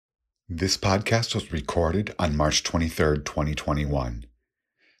This podcast was recorded on March 23rd, 2021.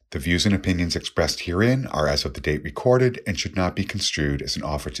 The views and opinions expressed herein are as of the date recorded and should not be construed as an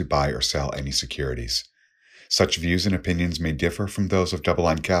offer to buy or sell any securities. Such views and opinions may differ from those of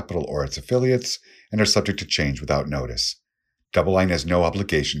DoubleLine Capital or its affiliates and are subject to change without notice. DoubleLine has no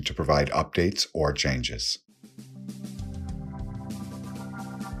obligation to provide updates or changes.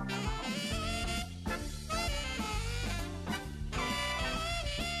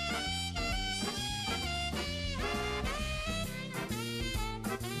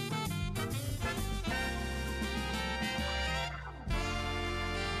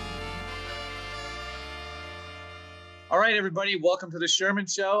 All right, everybody, welcome to the Sherman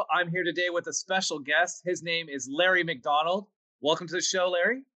Show. I'm here today with a special guest. His name is Larry McDonald. Welcome to the show,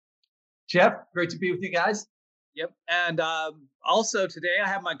 Larry. Jeff, great to be with you guys. Yep. And also today I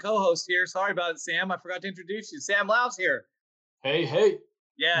have my co-host here. Sorry about it, Sam. I forgot to introduce you. Sam Lau's here. Hey.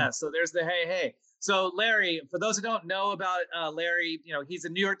 Yeah, so there's the hey. So Larry, for those who don't know about Larry, he's a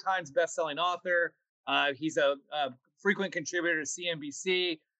New York Times bestselling author. He's a frequent contributor to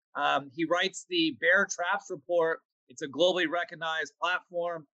CNBC. He writes the Bear Traps Report. It's a globally recognized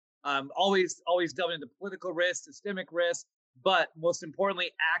platform, always delving into political risk, systemic risk, but most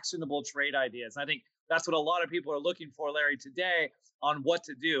importantly, actionable trade ideas. I think that's what a lot of people are looking for, Larry, today on what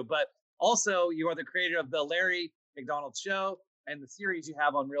to do. But also, you are the creator of the Larry McDonald Show and the series you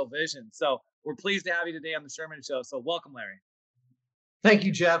have on RealVision. So we're pleased to have you today on the Sherman Show. So welcome, Larry. Thank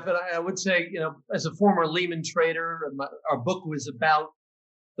you, Jeff. And I would say, as a former Lehman trader, our book was about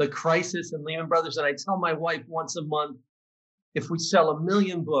the crisis in Lehman Brothers. And I tell my wife once a month, if we sell 1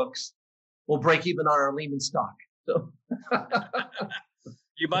 million books, we'll break even on our Lehman stock. So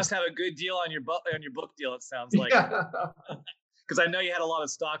you must have a good deal on your book deal, it sounds like. Because I know you had a lot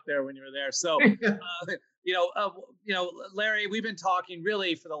of stock there when you were there. So, Larry, we've been talking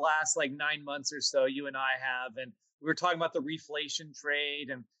really for the last 9 months or so, you and I have, and we were talking about the reflation trade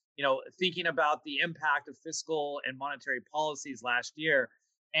and, thinking about the impact of fiscal and monetary policies last year.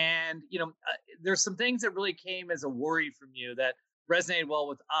 And, there's some things that really came as a worry from you that resonated well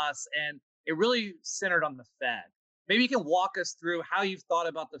with us. And it really centered on the Fed. Maybe you can walk us through how you've thought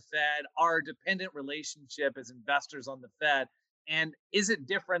about the Fed, our dependent relationship as investors on the Fed. And is it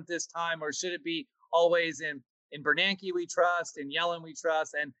different this time, or should it be always in Bernanke we trust, in Yellen we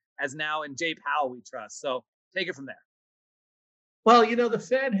trust, and as now in Jay Powell we trust? So take it from there. Well, the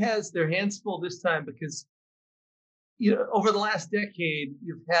Fed has their hands full this time because over the last decade,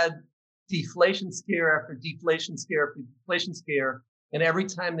 you've had deflation scare after deflation scare after deflation scare. And every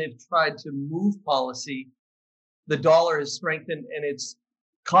time they've tried to move policy, the dollar has strengthened and it's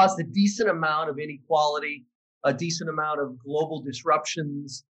caused a decent amount of inequality, a decent amount of global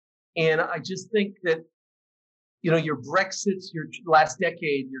disruptions. And I just think that, your Brexits, your last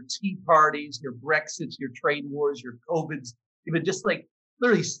decade, your Tea Parties, your Brexits, your trade wars, your COVIDs, even just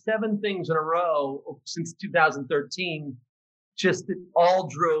literally 7 things in a row since 2013, just that all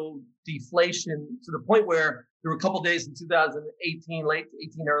drove deflation to the point where there were a couple of days in 2018, late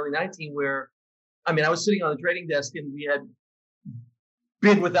 18, early 19, where, I was sitting on the trading desk and we had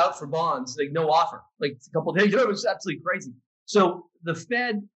bid without for bonds, no offer, a couple of days. It was absolutely crazy. So the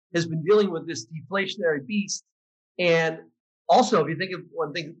Fed has been dealing with this deflationary beast. And also, if you think of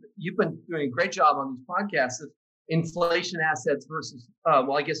one thing, you've been doing a great job on these podcasts, inflation assets versus,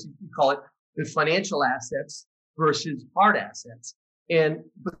 I guess you call it the financial assets versus hard assets. And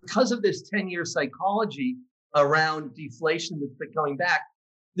because of this 10-year psychology around deflation that's been coming back,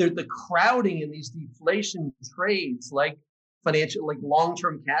 the crowding in these deflation trades, like financial, like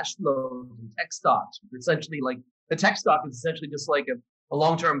long-term cash flows and tech stocks, essentially the tech stock is essentially just like a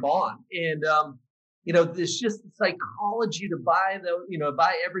long-term bond. And, there's just the psychology to buy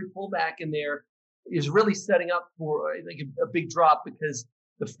buy every pullback in there is really setting up for a big drop because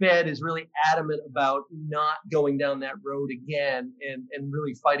the Fed is really adamant about not going down that road again and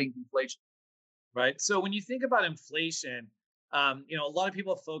really fighting inflation. Right. So when you think about inflation, a lot of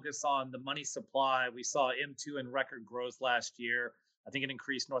people focus on the money supply. We saw M2 in record growth last year. I think it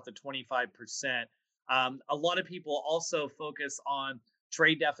increased north of 25%. A lot of people also focus on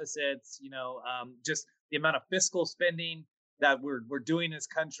trade deficits, just the amount of fiscal spending that we're doing in this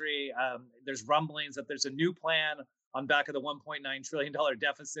country. There's rumblings that there's a new plan on back of the $1.9 trillion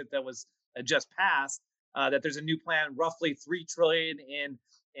deficit that was just passed, that there's a new plan, roughly $3 trillion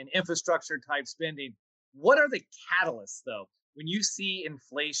in infrastructure type spending. What are the catalysts, though? When you see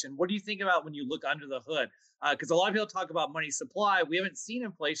inflation, what do you think about when you look under the hood? Because a lot of people talk about money supply. We haven't seen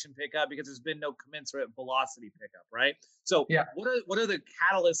inflation pick up because there's been no commensurate velocity pickup, right? So yeah. What are the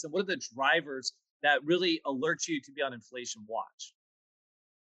catalysts and what are the drivers that really alert you to be on inflation watch?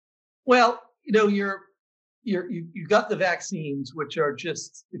 Well, you got the vaccines, which are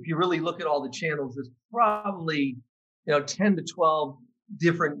just, if you really look at all the channels, there's probably 10 to 12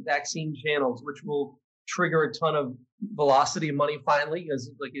 different vaccine channels, which will trigger a ton of velocity and money finally, as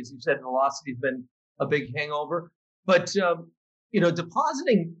you said, velocity has been a big hangover. But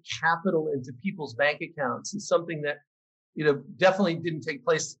depositing capital into people's bank accounts is something that definitely didn't take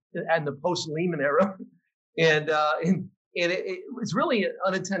place in the post-Lehman era, and it's really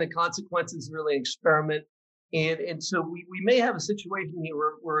unintended consequences, really an experiment. And so we may have a situation here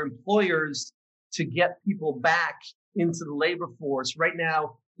where employers, to get people back into the labor force right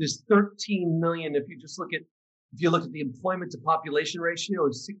now, there's 13 million. If you look at the employment to population ratio,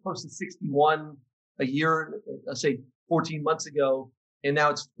 it's close to 61 a year, let's say 14 months ago, and now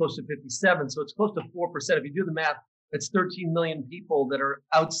it's close to 57. So it's close to 4%. If you do the math, that's 13 million people that are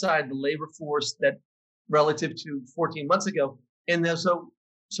outside the labor force that relative to 14 months ago. And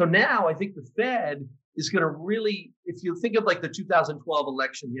so now I think the Fed is going to really, if you think of like the 2012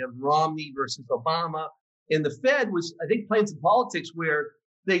 election, you have Romney versus Obama, and the Fed was, I think, playing some politics where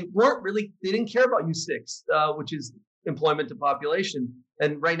they didn't care about U6, which is employment to population.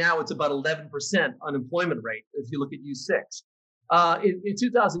 And right now it's about 11% unemployment rate if you look at U6. In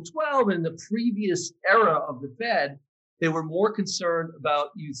 2012, in the previous era of the Fed, they were more concerned about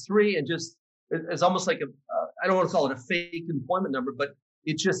U3 and just, it's almost like I don't want to call it a fake employment number, but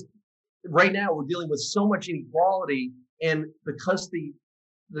it just, right now we're dealing with so much inequality, and because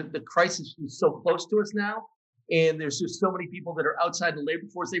the crisis is so close to us now, and there's just so many people that are outside the labor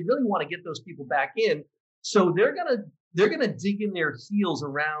force, they really want to get those people back in. So they're gonna dig in their heels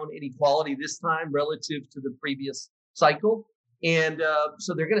around inequality this time relative to the previous cycle, and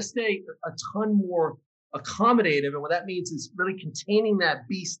so they're gonna stay a ton more accommodative. And what that means is really containing that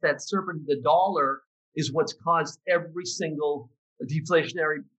beast, that serpent, the dollar, is what's caused every single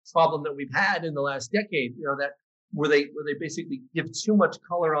deflationary problem that we've had in the last decade. That where they basically give too much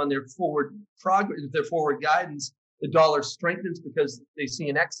color on their forward progress, their forward guidance. The dollar strengthens because they see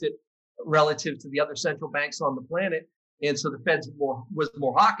an exit relative to the other central banks on the planet, and so the Fed's was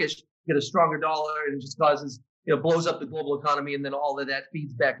more hawkish, get a stronger dollar, and it just causes, blows up the global economy, and then all of that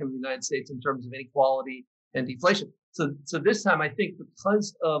feeds back into the United States in terms of inequality and deflation. So this time, I think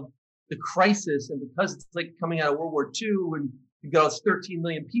because of the crisis and because it's like coming out of World War II, and you've got 13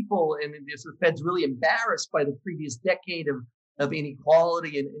 million people, and the Fed's really embarrassed by the previous decade of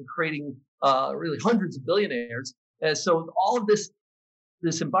inequality and creating really hundreds of billionaires. And so all of this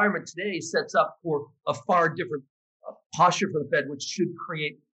environment today sets up for a far different posture for the Fed, which should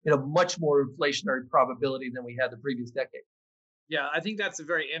create much more inflationary probability than we had the previous decade. Yeah, I think that's a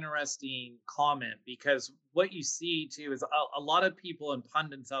very interesting comment, because what you see too is a lot of people and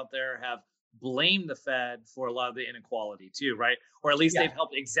pundits out there have blamed the Fed for a lot of the inequality too, right? Or at least they've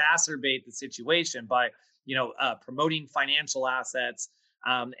helped exacerbate the situation by, promoting financial assets,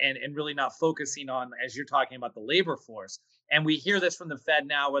 and really not focusing on, as you're talking about, the labor force. And we hear this from the Fed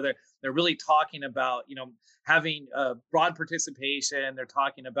now, where they're really talking about, having broad participation. They're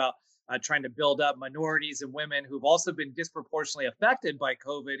talking about trying to build up minorities and women who've also been disproportionately affected by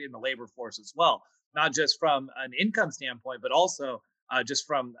COVID in the labor force as well, not just from an income standpoint, but also just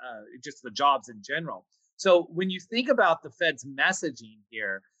from just the jobs in general. So when you think about the Fed's messaging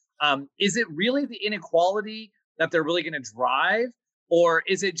here, is it really the inequality that they're really going to drive, or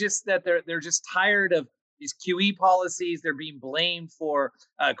is it just that they're just tired of these QE policies? They're being blamed for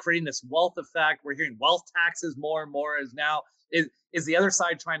creating this wealth effect. We're hearing wealth taxes more and more is the other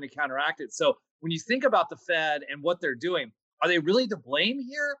side trying to counteract it. So when you think about the Fed and what they're doing, are they really to blame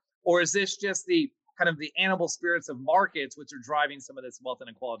here, or is this just the kind of the animal spirits of markets which are driving some of this wealth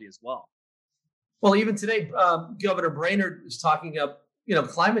inequality as well? Well, even today, Governor Brainerd is talking about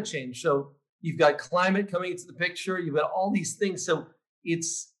climate change. So you've got climate coming into the picture. You've got all these things. So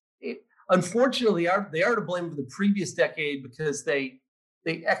unfortunately, they are to blame for the previous decade because they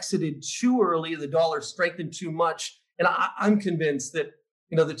exited too early. The dollar strengthened too much. And I'm convinced that,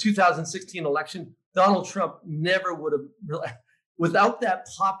 the 2016 election, Donald Trump never would have, without that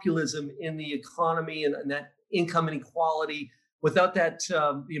populism in the economy and that income inequality, without that,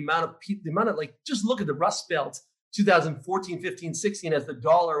 the amount of like, just look at the Rust Belt, 2014, 15, 16, as the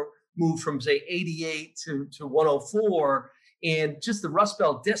dollar moved from, say, 88 to 104, and just the Rust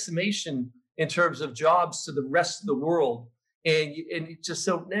Belt decimation in terms of jobs to the rest of the world. And just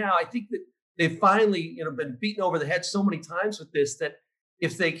so now I think that they've finally, been beaten over the head so many times with this, that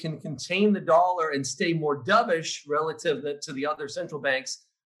if they can contain the dollar and stay more dovish relative to the other central banks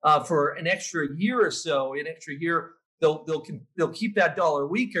for an extra year or so, they'll keep that dollar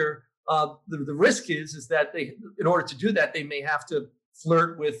weaker. The risk is that in order to do that, they may have to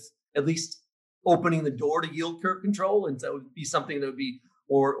flirt with at least opening the door to yield curve control. And that would be something that would be,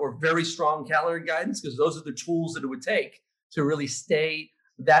 or very strong calendar guidance, because those are the tools that it would take to really stay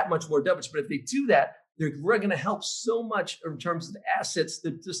that much more dovish. But if they do that, they're going to help so much in terms of the assets,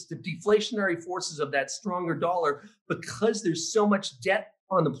 just the deflationary forces of that stronger dollar, because there's so much debt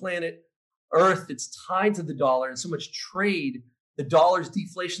on the planet Earth that's tied to the dollar and so much trade. The dollar's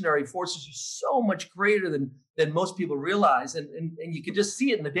deflationary forces are so much greater than most people realize. And you can just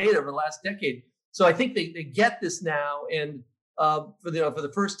see it in the data over the last decade. So I think they get this now. And for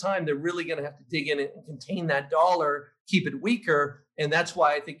the first time, they're really going to have to dig in and contain that dollar, keep it weaker. And that's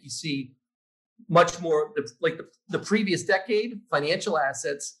why I think you see much more like the previous decade, financial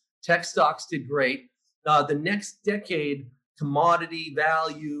assets, tech stocks did great. The next decade, commodity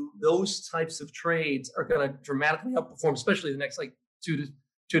value, those types of trades are going to dramatically outperform, especially the next like 2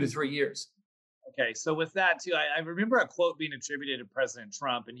 to 3 years. Okay, so with that too, I remember a quote being attributed to President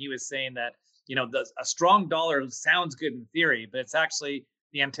Trump, and he was saying that a strong dollar sounds good in theory, but it's actually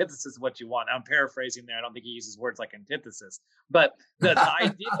the antithesis of what you want. I'm paraphrasing there. I don't think he uses words like antithesis, but the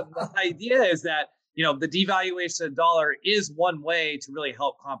idea is that the devaluation of the dollar is one way to really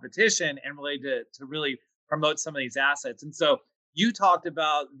help competition and really to really promote some of these assets. And so you talked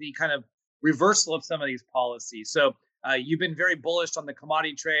about the kind of reversal of some of these policies. So you've been very bullish on the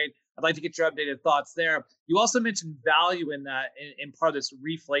commodity trade. I'd like to get your updated thoughts there. You also mentioned value in that, in part of this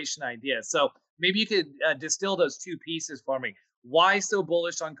reflation idea. So maybe you could distill those two pieces for me. Why so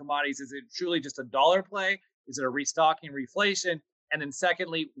bullish on commodities? Is it truly just a dollar play? Is it a restocking reflation? And then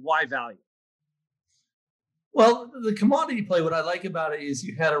secondly, why value? Well, the commodity play, what I like about it is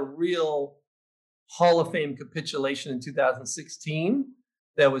you had a real Hall of Fame capitulation in 2016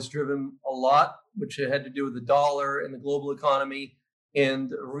 that was driven a lot, which had to do with the dollar and the global economy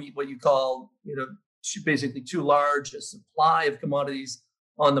and what you call, basically too large a supply of commodities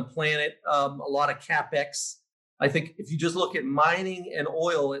on the planet, a lot of CapEx. I think if you just look at mining and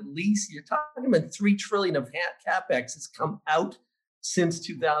oil, at least you're talking about $3 trillion of CapEx has come out since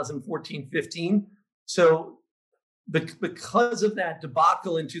 2014, 15. So because of that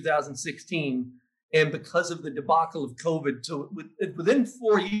debacle in 2016 and because of the debacle of COVID, so within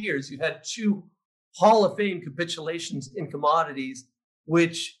 4 years, you had 2 Hall of Fame capitulations in commodities,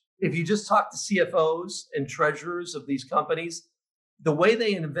 which if you just talk to CFOs and treasurers of these companies, the way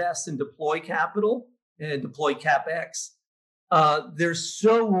they invest and deploy capital and deploy CapEx, they're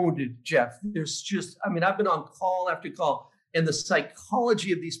so wounded, Jeff. I've been on call after call, and the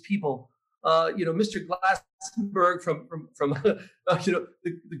psychology of these people, Mr. Glassenberg from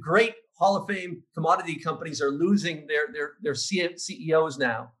the great Hall of Fame commodity companies are losing their CEOs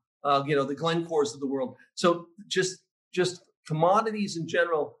now, the Glencores of the world. So just commodities in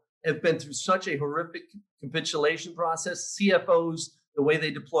general have been through such a horrific capitulation process. CFOs, the way they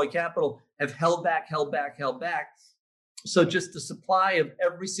deploy capital, have held back. So just the supply of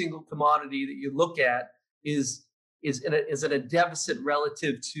every single commodity that you look at is at a deficit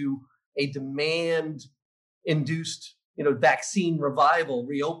relative to a demand-induced, vaccine revival,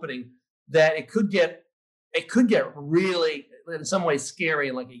 reopening, that it could get really, in some ways, scary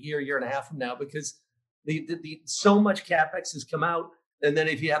in like a year and a half from now, because the so much CapEx has come out, and then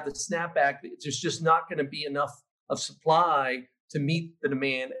if you have the snapback, there's just not going to be enough of supply to meet the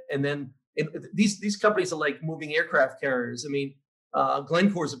demand. And then these companies are like moving aircraft carriers. I mean,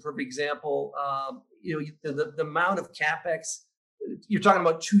 Glencore is a perfect example. The amount of CapEx, you're talking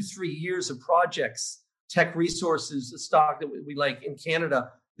about 2-3 years of projects. Tech Resources, a stock that we like in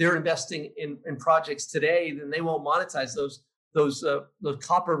Canada, they're investing in projects today, then they won't monetize those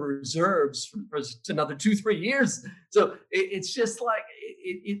copper reserves for another 2-3 years. So it's just like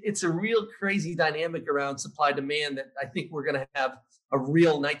it's a real crazy dynamic around supply demand that I think we're going to have a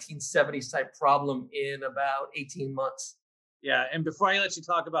real 1970s type problem in about 18 months. Yeah, and before I let you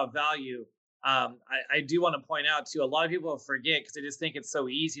talk about value, I do want to point out too, a lot of people forget because they just think it's so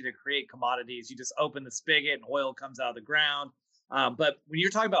easy to create commodities. You just open the spigot and oil comes out of the ground. But when you're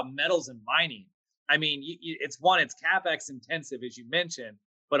talking about metals and mining, I mean, it's CapEx intensive, as you mentioned,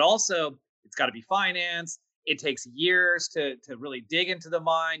 but also it's got to be financed. It takes years to really dig into the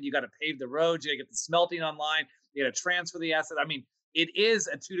mine. You got to pave the roads. You got to get the smelting online. You got to transfer the asset. I mean, it is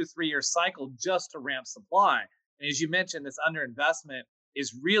a 2 to 3 year cycle just to ramp supply. And as you mentioned, this underinvestment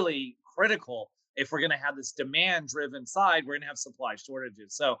is really critical. If we're going to have this demand driven side, we're going to have supply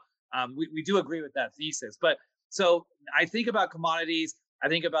shortages. So we do agree with that thesis. But so I think about commodities. I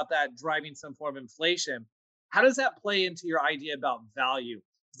think about that driving some form of inflation. How does that play into your idea about value?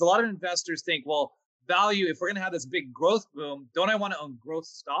 Because a lot of investors think, well, value, if we're going to have this big growth boom, don't I want to own growth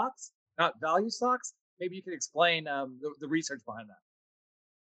stocks, not value stocks? Maybe you could explain the research behind that.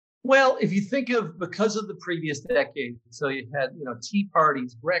 Well, if you think of because of the previous decade, so you had, tea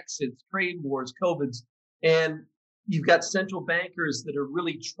parties, Brexits, trade wars, COVIDs, and you've got central bankers that are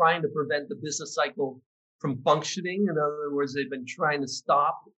really trying to prevent the business cycle from functioning. In other words, they've been trying to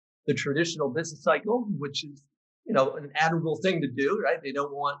stop the traditional business cycle, which is, an admirable thing to do, right? They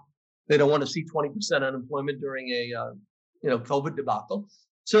don't want to see 20% unemployment during a, COVID debacle.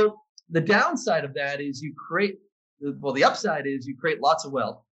 So the downside of that is the upside is you create lots of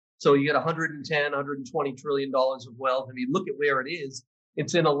wealth. So you get 110, 120 trillion dollars of wealth. If you look at where it is,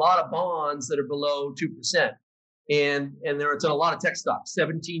 it's in a lot of bonds that are below 2%. And it's in a lot of tech stocks.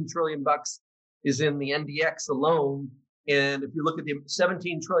 17 trillion bucks is in the NDX alone. And if you look at the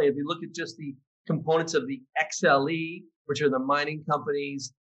 17 trillion, if you look at just the components of the XLE, which are the mining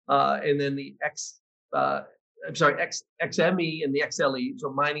companies, and then the XME and the XLE, so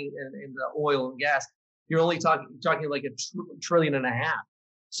mining and the oil and gas, you're only talking like a trillion and a half.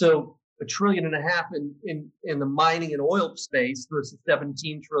 So $1.5 trillion in the mining and oil space versus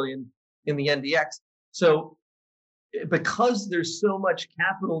 17 trillion in the NDX. So because there's so much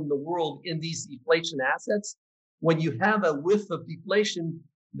capital in the world in these deflation assets, when you have a whiff of deflation,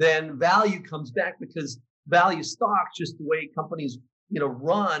 then value comes back because value stocks, just the way companies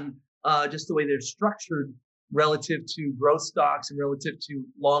run, just the way they're structured relative to growth stocks and relative to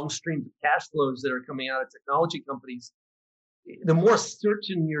long streams of cash flows that are coming out of technology companies. The more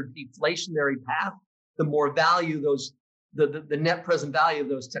certain your deflationary path, the more value the net present value of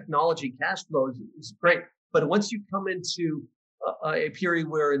those technology cash flows is great. But once you come into a period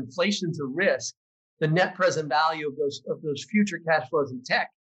where inflation's a risk, the net present value of those future cash flows in tech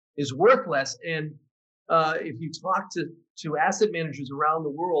is worth less. And if you talk to asset managers around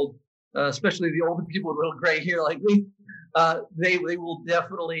the world, especially the older people with little gray hair like me, they will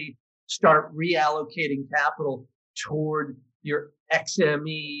definitely start reallocating capital toward your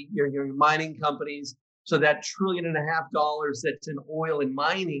XME, your mining companies. So that $1.5 trillion that's in oil and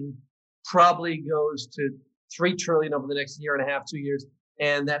mining probably goes to 3 trillion over the next year and a half, 2 years.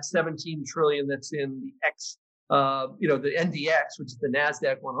 And that 17 trillion that's in the NDX, which is the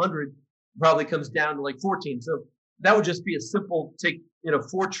NASDAQ 100, probably comes down to like 14. So that would just be a simple take,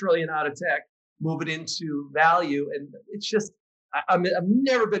 4 trillion out of tech, move it into value. And it's just, I've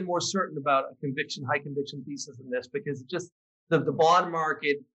never been more certain about a high conviction thesis than this, because it's just the bond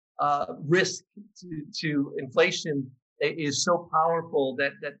market risk to inflation is so powerful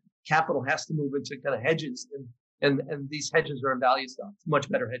that capital has to move into kind of hedges, and these hedges are in value stocks, much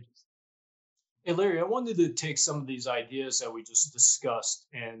better hedges. Hey, Larry, I wanted to take some of these ideas that we just discussed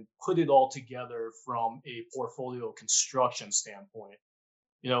and put it all together from a portfolio construction standpoint.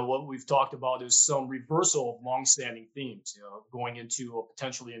 What we've talked about is some reversal of longstanding themes, going into a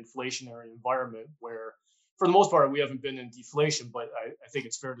potentially inflationary environment where, for the most part, we haven't been in deflation, but I think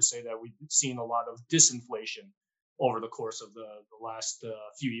it's fair to say that we've seen a lot of disinflation over the course of the last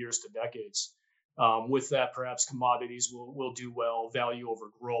few years to decades. With that, perhaps commodities will do well, value over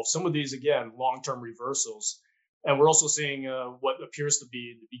growth. Some of these, again, long-term reversals. And we're also seeing what appears to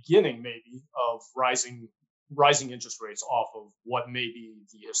be the beginning, maybe, of rising interest rates off of what may be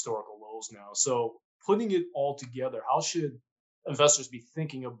the historical lows now. So putting it all together, how should investors be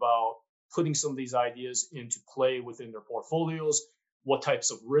thinking about putting some of these ideas into play within their portfolios? What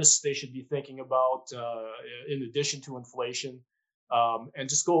types of risks they should be thinking about in addition to inflation? And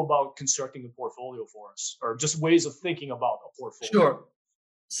just go about constructing a portfolio for us, or just ways of thinking about a portfolio. Sure.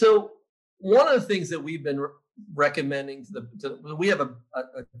 So one of the things that we've been recommending we have a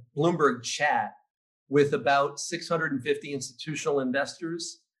Bloomberg chat with about 650 institutional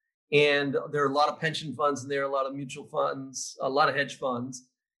investors, and there are a lot of pension funds in there, a lot of mutual funds, a lot of hedge funds,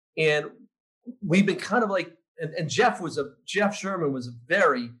 and we've been kind of like, and Jeff Sherman was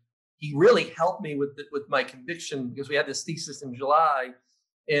he really helped me with my conviction, because we had this thesis in July,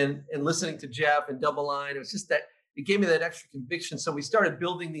 and listening to Jeff and DoubleLine, it was just that it gave me that extra conviction. So we started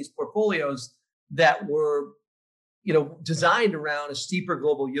building these portfolios that were, designed around a steeper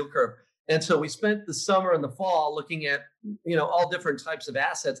global yield curve. And so we spent the summer and the fall looking at, all different types of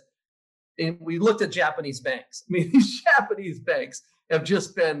assets. And we looked at Japanese banks. I mean, these Japanese banks have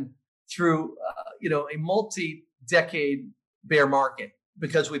just been through, a multi-decade bear market,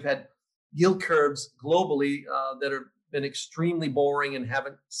 because we've had yield curves globally that have been extremely boring and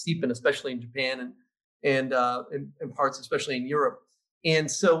haven't steepened, especially in Japan and in parts, especially in Europe. And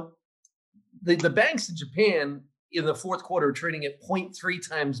so the banks in Japan in the fourth quarter are trading at 0.3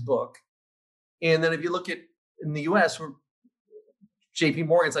 times book. And then if you look at in the US, where JP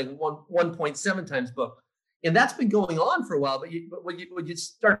Morgan's like 1.7 times book. And that's been going on for a while. But what you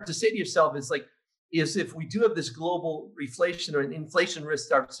start to say to yourself is like, is if we do have this global reflation or an inflation risk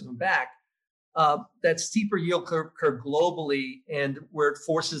starts to come back, that steeper yield curve globally, and where it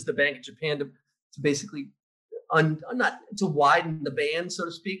forces the Bank of Japan to basically not to widen the band, so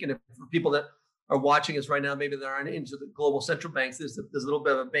to speak. And if, for people that are watching us right now, maybe they aren't into the global central banks, there's a little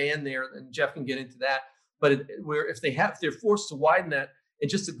bit of a band there, and Jeff can get into that. But if they're forced to widen that, and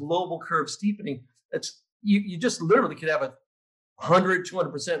just a global curve steepening, that's you just literally could have a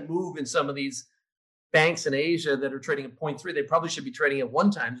 100-200% move in some of these banks in Asia that are trading at 0.3. They probably should be trading at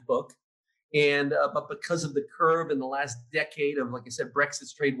 1 times book. And but because of the curve in the last decade of, like I said,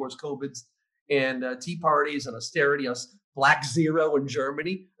 Brexit, trade wars, COVIDs, and tea parties and austerity, Black Zero in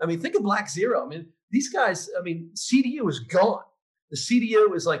Germany. I mean, think of Black Zero. I mean, these guys. I mean, CDU is gone. The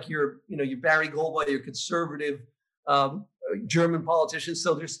CDU is like your Barry Goldwater, your conservative German politicians.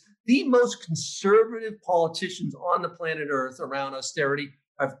 So there's the most conservative politicians on the planet Earth around austerity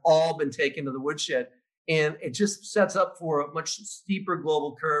have all been taken to the woodshed. And it just sets up for a much steeper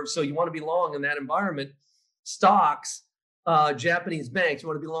global curve. So you want to be long in that environment. Stocks, Japanese banks, you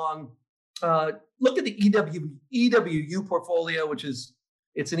want to be long. Look at the EWU portfolio, which it's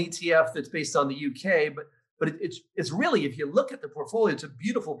an ETF that's based on the UK, but it's really, if you look at the portfolio, it's a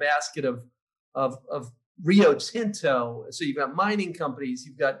beautiful basket of Rio Tinto. So you've got mining companies,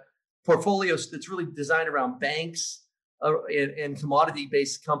 you've got portfolios that's really designed around banks and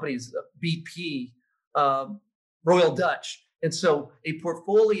commodity-based companies, BP, Royal Dutch. And so a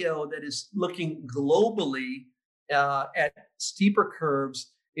portfolio that is looking globally at steeper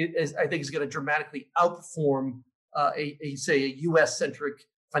curves, I think is going to dramatically outperform a U.S.-centric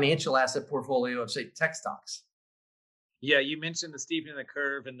financial asset portfolio of, say, tech stocks. Yeah, you mentioned the steepening of the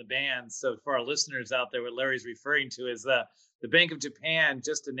curve and the bands. So for our listeners out there, what Larry's referring to is the Bank of Japan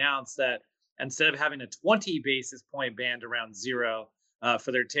just announced that instead of having a 20 basis point band around zero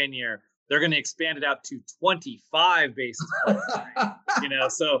for their 10-year, they're going to expand it out to 25 basis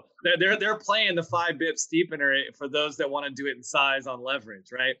points. So they're playing the 5 bip steepener for those that want to do it in size on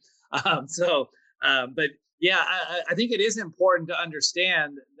leverage, right? But yeah, I think it is important to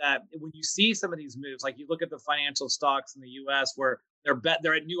understand that when you see some of these moves, like you look at the financial stocks in the U.S. where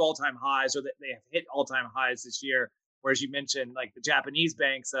they're at new all-time highs, or that they have hit all-time highs this year. Whereas you mentioned, like the Japanese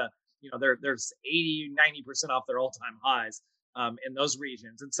banks, they're 80-90% off their all-time highs in those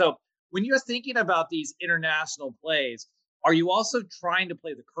regions. And so when you're thinking about these international plays, are you also trying to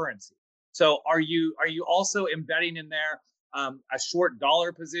play the currency? So are you also embedding in there a short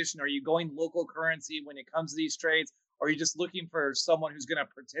dollar position? Are you going local currency when it comes to these trades? Or are you just looking for someone who's going to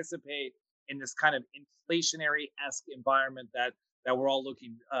participate in this kind of inflationary-esque environment that we're all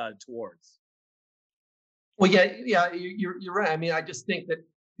looking towards? Well, yeah, you're right. I mean, I just think that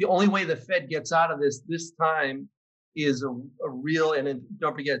the only way the Fed gets out of this time is a real, and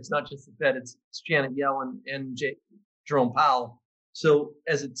don't forget, it's not just the Fed, it's Janet Yellen and Jerome Powell. So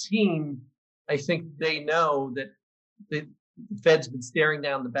as a team, I think they know that the Fed's been staring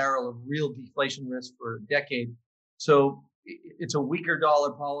down the barrel of real deflation risk for a decade. So it's a weaker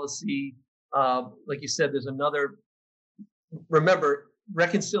dollar policy. Like you said, remember,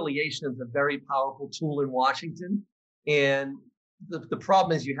 reconciliation is a very powerful tool in Washington. And the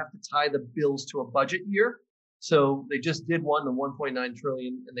problem is you have to tie the bills to a budget year. So they just did one, the 1.9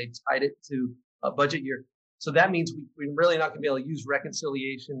 trillion, and they tied it to a budget year. So that means we're really not going to be able to use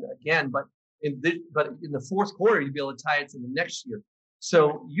reconciliation again. But in the fourth quarter, you'll be able to tie it to the next year.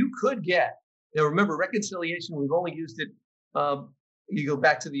 So you could get, remember, reconciliation, we've only used it, you go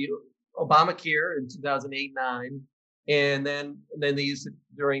back to the Obamacare in 2008-9, and then they used it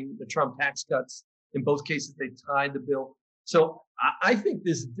during the Trump tax cuts. In both cases, they tied the bill. So I think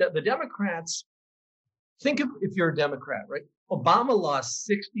the Democrats, think of if you're a Democrat, right? Obama lost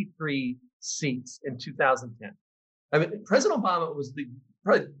 63 seats in 2010. I mean, President Obama was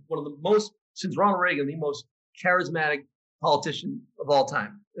probably one of the most, since Ronald Reagan, the most charismatic politician of all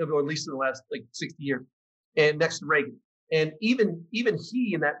time, or at least in the last 60 years, and next to Reagan. And even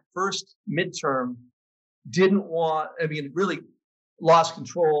he, in that first midterm, really lost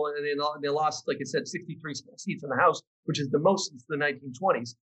control, and they lost, like I said, 63 seats in the House, which is the most since the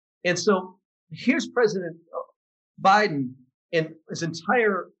 1920s. And so here's President Biden, and his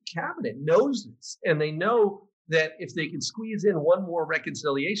entire cabinet knows this, and they know that if they can squeeze in one more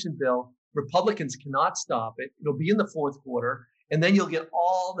reconciliation bill, Republicans cannot stop it. It'll be in the fourth quarter, and then you'll get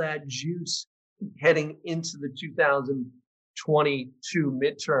all that juice heading into the 2022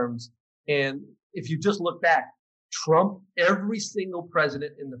 midterms. And if you just look back, Trump, every single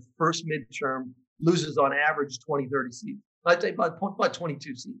president in the first midterm loses on average 20, 30 seats. I'd say about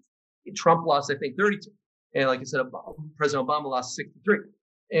 22 seats. Trump lost, I think, 32. And like I said, President Obama lost 63.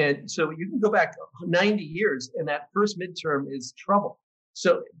 And so you can go back 90 years, and that first midterm is trouble.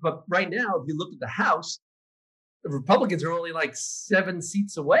 So, but right now, if you look at the House, the Republicans are only like 7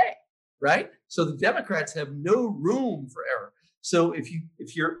 seats away, right? So the Democrats have no room for error. So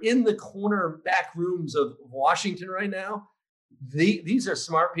if you're in the corner back rooms of Washington right now, these are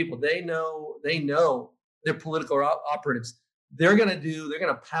smart people. They know they're political operatives. They're going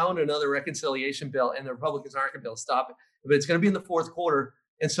to pound another reconciliation bill, and the Republicans aren't going to be able to stop it. But it's going to be in the fourth quarter.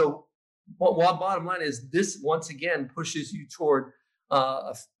 And so, bottom line is, this once again pushes you toward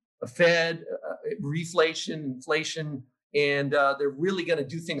a Fed, reflation, inflation, and they're really going to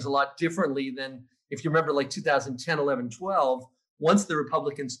do things a lot differently than, if you remember, like 2010, 11, 12. Once the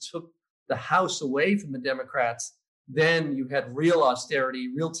Republicans took the House away from the Democrats, then you had real austerity,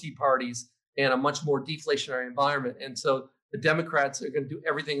 real tea parties, and a much more deflationary environment. And so the Democrats are going to do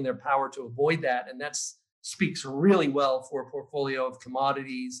everything in their power to avoid that. And that speaks really well for a portfolio of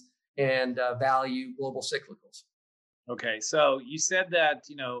commodities and value global cyclicals. Okay, so you said that,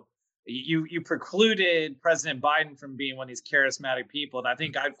 you precluded President Biden from being one of these charismatic people. And I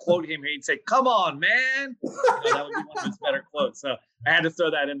think I'd quote him here. He'd say, "Come on, man." That would be one of his better quotes. So I had to throw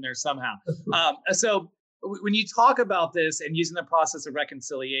that in there somehow. So when you talk about this and using the process of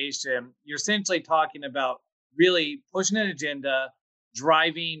reconciliation, you're essentially talking about really pushing an agenda,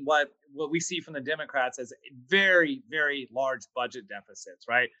 driving what we see from the Democrats as very, very large budget deficits,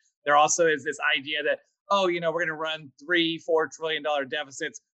 right? There also is this idea that, we're going to run $3-4 trillion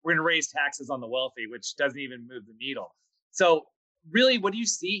deficits. We're going to raise taxes on the wealthy, which doesn't even move the needle. So really, what do you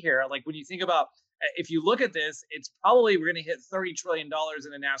see here? Like, when you think about, if you look at this, it's probably we're going to hit $30 trillion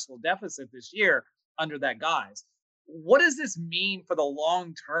in a national deficit this year under that guise. What does this mean for the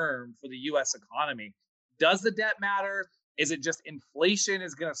long term for the U.S. economy? Does the debt matter? Is it just inflation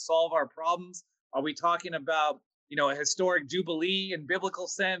is going to solve our problems? Are we talking about, a historic jubilee in biblical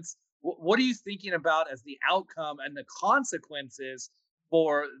sense? What are you thinking about as the outcome and the consequences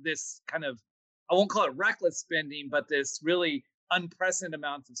for this kind of, I won't call it reckless spending, but this really unprecedented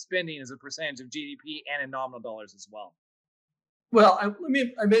amounts of spending as a percentage of GDP and in nominal dollars as well? Well,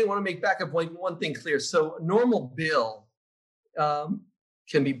 I may want to make back up one thing clear. So a normal bill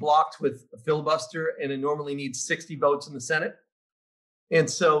can be blocked with a filibuster, and it normally needs 60 votes in the Senate. And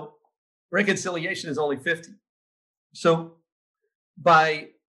so reconciliation is only 50. So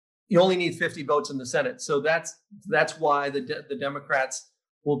you only need 50 votes in the Senate. So that's why the Democrats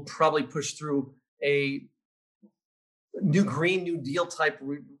will probably push through a new Green New Deal type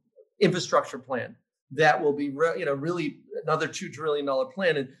infrastructure plan that will be really another $2 trillion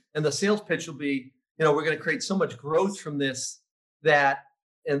plan. And the sales pitch will be, we're going to create so much growth from this that,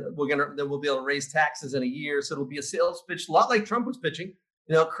 and then we'll be able to raise taxes in a year. So it'll be a sales pitch, a lot like Trump was pitching,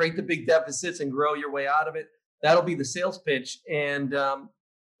 create the big deficits and grow your way out of it. That'll be the sales pitch. And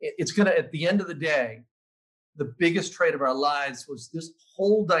it's going to, at the end of the day, the biggest trade of our lives was this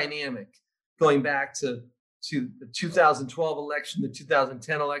whole dynamic going back to the 2012 election, the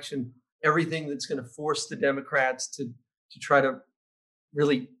 2010 election, everything that's going to force the Democrats to try to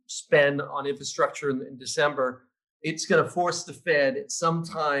really spend on infrastructure in December. It's going to force the Fed at some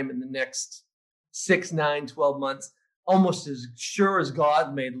time in the next 6, 9, 12 months, almost as sure as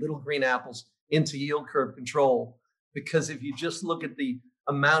God made little green apples, into yield curve control. Because if you just look at the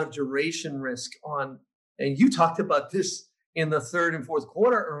amount of duration risk on, and you talked about this in the third and fourth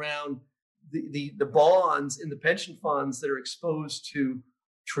quarter around the bonds in the pension funds that are exposed to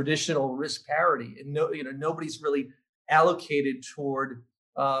traditional risk parity, and nobody's really allocated toward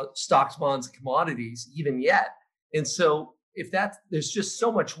stocks, bonds, and commodities even yet. And so there's just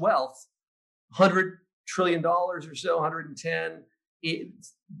so much wealth, $100 trillion or so, 110,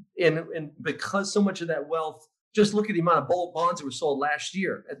 and because so much of that wealth, just look at the amount of bonds that were sold last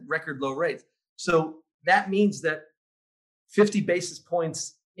year at record low rates. So that means that 50 basis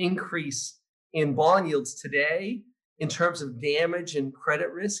points increase in bond yields today in terms of damage and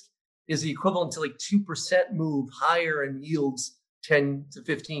credit risk is the equivalent to like 2% move higher in yields 10 to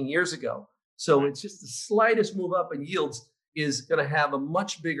 15 years ago. So it's just the slightest move up in yields is going to have a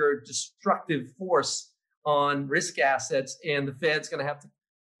much bigger destructive force on risk assets. And the Fed's going to have to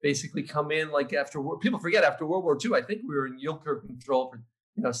basically come in like people forget after World War II, I think we were in yield curve control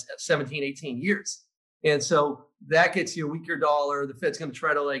for 17, 18 years. And so that gets you a weaker dollar. The Fed's going to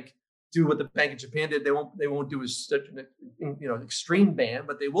try to do what the Bank of Japan did. They won't do such an extreme ban,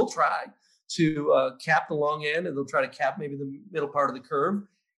 but they will try to cap the long end, and they'll try to cap maybe the middle part of the curve.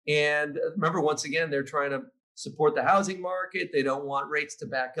 And remember, once again, they're trying to support the housing market. They don't want rates to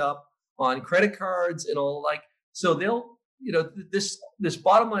back up on credit cards and all so they'll, this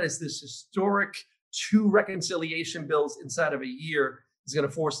bottom line is this historic 2 reconciliation bills inside of a year is going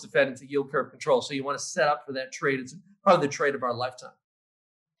to force the Fed into yield curve control. So you want to set up for that trade. It's probably the trade of our lifetime.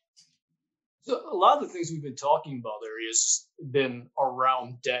 So a lot of the things we've been talking about there has been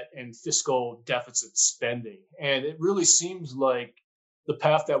around debt and fiscal deficit spending. And it really seems like the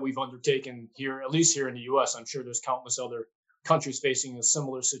path that we've undertaken here, at least here in the US, I'm sure there's countless other countries facing a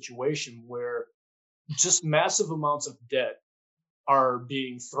similar situation where just massive amounts of debt are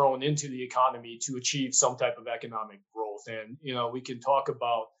being thrown into the economy to achieve some type of economic growth. And, we can talk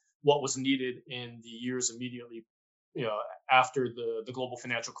about what was needed in the years immediately, after the global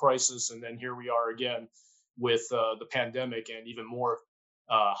financial crisis. And then here we are again with the pandemic and even more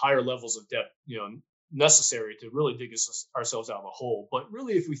higher levels of debt, necessary to really dig ourselves out of the hole. But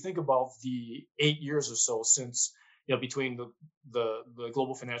really, if we think about the 8 years or so since, between the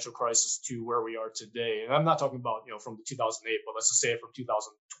global financial crisis to where we are today, and I'm not talking about, from the 2008, but let's just say from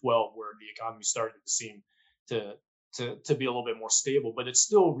 2012, where the economy started to seem to be a little bit more stable, but it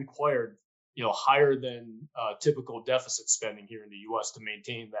still required, higher than typical deficit spending here in the U.S. to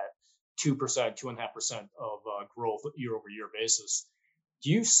maintain that 2%, 2.5% of growth year over year basis. Do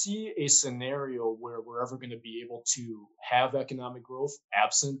you see a scenario where we're ever going to be able to have economic growth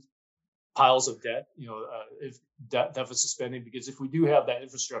absent piles of debt, if deficit spending? Because if we do have that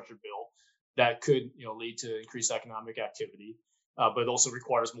infrastructure bill, that could, lead to increased economic activity, but it also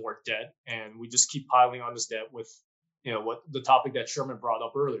requires more debt. And we just keep piling on this debt with, what the topic that Sherman brought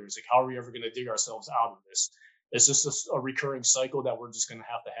up earlier is like, how are we ever going to dig ourselves out of this? It's just a recurring cycle that we're just going to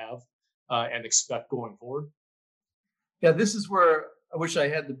have and expect going forward. Yeah, this is where I wish I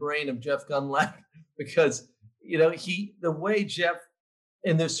had the brain of Jeff Gundlach, because, the way Jeff,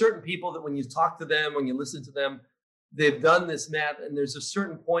 and there's certain people that when you talk to them, when you listen to them, they've done this math, and there's a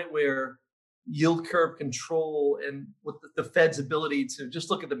certain point where yield curve control and with the Fed's ability to just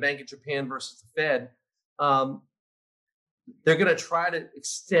look at the Bank of Japan versus the Fed, they're going to try to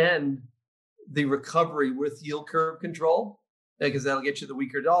extend the recovery with yield curve control, because that'll get you the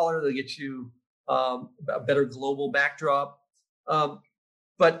weaker dollar, they'll get you a better global backdrop.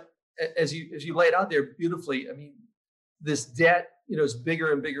 But as you lay it out there beautifully, I mean, this debt, is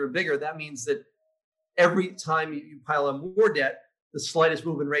bigger and bigger and bigger. That means that every time you pile on more debt, the slightest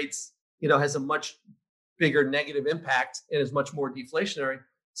move in rates, has a much bigger negative impact and is much more deflationary.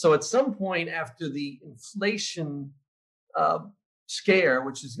 So at some point after the inflation scare,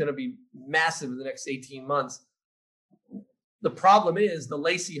 which is going to be massive in the next 18 months, the problem is the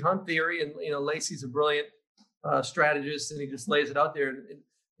Lacey Hunt theory, and Lacey's a brilliant strategist, and he just lays it out there. And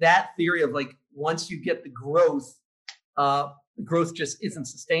that theory of like, once you get the growth just isn't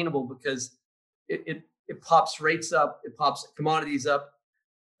sustainable, because it pops rates up, it pops commodities up.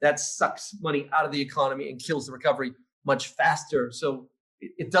 That sucks money out of the economy and kills the recovery much faster. So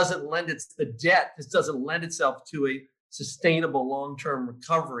it doesn't the debt just doesn't lend itself to a sustainable long-term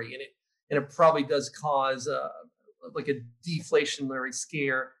recovery, and it probably does cause like a deflationary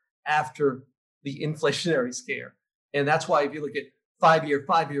scare after the inflationary scare. And that's why if you look at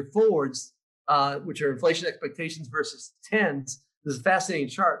five-year forwards, which are inflation expectations versus 10s, this is a fascinating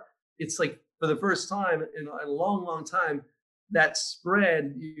chart. It's like for the first time in a long, long time, that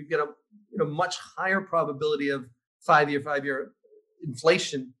spread, you get a much higher probability of five-year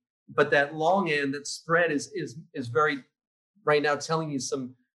inflation, but that long end, that spread is very right now telling you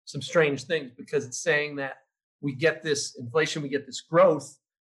some strange things, because it's saying that we get this inflation, we get this growth,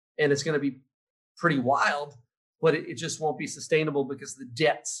 and it's going to be pretty wild, but it just won't be sustainable, because the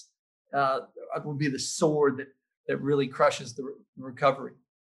debts will be the sword that really crushes the recovery.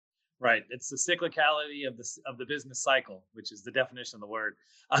 Right. It's the cyclicality of the business cycle, which is the definition of the word.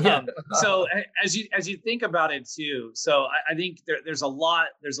 So as you think about it too, so I think there's a lot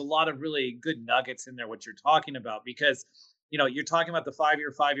of really good nuggets in there, what you're talking about, because you're talking about the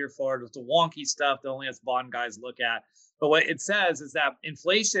five-year forward with the wonky stuff that only us bond guys look at. But what it says is that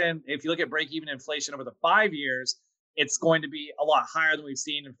inflation, if you look at break-even inflation over the 5 years, it's going to be a lot higher than we've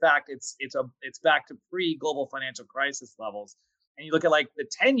seen. In fact, it's back to pre-global financial crisis levels. And you look at like the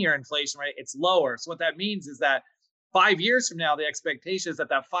 10-year inflation rate, it's lower. So what that means is that 5 years from now, the expectation is that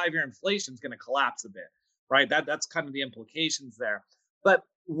 5-year inflation is going to collapse a bit, right? That's kind of the implications there. But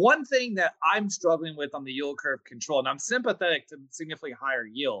one thing that I'm struggling with on the yield curve control, and I'm sympathetic to significantly higher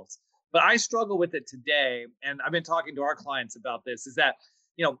yields, but I struggle with it today, and I've been talking to our clients about this, is that,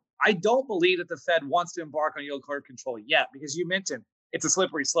 I don't believe that the Fed wants to embark on yield curve control yet, because you mentioned it's a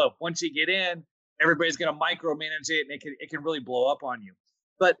slippery slope. Once you get in, everybody's going to micromanage it, and it can really blow up on you.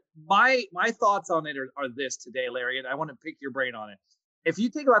 But my thoughts on it are this today, Larry, and I want to pick your brain on it. If you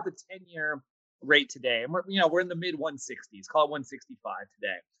think about the 10-year rate today, and we're in the mid 160s, call it 165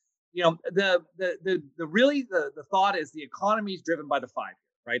 today. the thought is the economy is driven by the 5-year,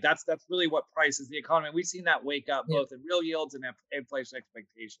 right? That's really what prices the economy. We've seen that wake up both in real yields and inflation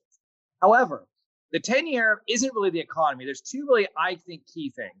expectations. However, the 10-year isn't really the economy. There's two really, I think,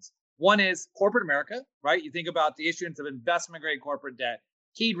 key things. One is corporate America, right? You think about the issuance of investment grade corporate debt,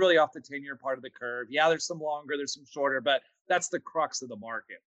 keyed really off the 10-year part of the curve. Yeah, there's some longer, there's some shorter, but that's the crux of the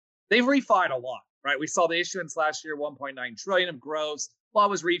market. They've refied a lot, right? We saw the issuance last year, 1.9 trillion of gross. A lot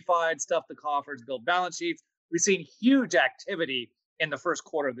was refied, stuff the coffers, build balance sheets. We've seen huge activity in the first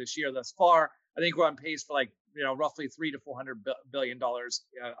quarter of this year thus far. I think we're on pace for roughly $300 to $400 billion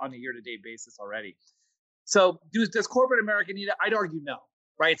on a year-to-date basis already. So does corporate America need it? I'd argue no,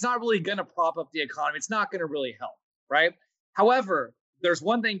 right? It's not really going to prop up the economy. It's not going to really help, right? However, there's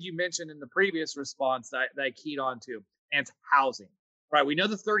one thing you mentioned in the previous response that I keyed on to, and it's housing, right? We know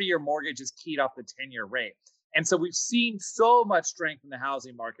the 30-year mortgage is keyed off the 10-year rate. And so we've seen so much strength in the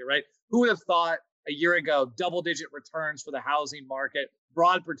housing market, right? Who would have thought a year ago, double-digit returns for the housing market,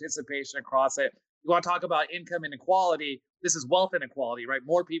 broad participation across it? You want to talk about income inequality? This is wealth inequality, right?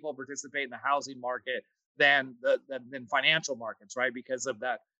 More people participate in the housing market than financial markets, right? Because of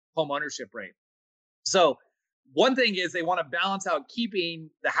that home ownership rate. So one thing is they want to balance out keeping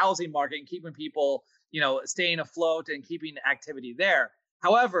the housing market and keeping people, staying afloat and keeping activity there.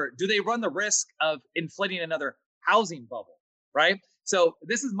 However, do they run the risk of inflating another housing bubble, right? So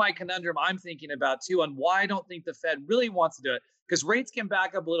this is my conundrum I'm thinking about too, and why I don't think the Fed really wants to do it, because rates can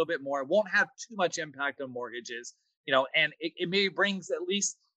back up a little bit more. It won't have too much impact on mortgages, and it maybe brings at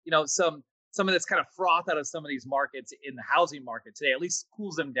least, some of this kind of froth out of some of these markets in the housing market today, at least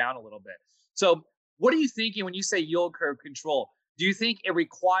cools them down a little bit. So what are you thinking when you say yield curve control? Do you think it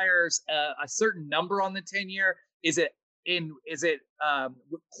requires a certain number on the 10-year? Is it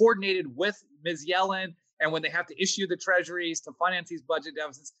coordinated with Ms. Yellen, and when they have to issue the treasuries to finance these budget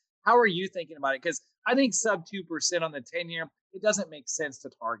deficits? How are you thinking about it? Because I think sub 2% on the 10-year, it doesn't make sense to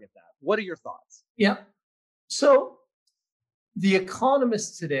target that. What are your thoughts? Yeah. So the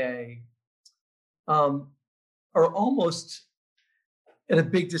economists today are almost at a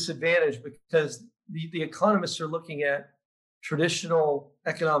big disadvantage, because the economists are looking at traditional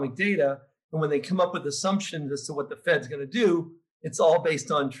economic data, and when they come up with assumptions as to what the Fed's going to do, it's all based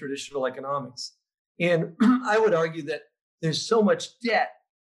on traditional economics. And I would argue that there's so much debt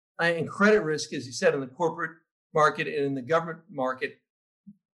and credit risk, as you said, in the corporate market and in the government market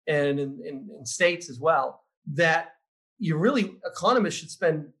and in states as well, that economists should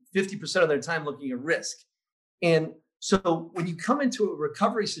spend 50% of their time looking at risk. And so when you come into a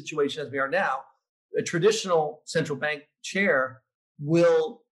recovery situation, as we are now, a traditional central bank chair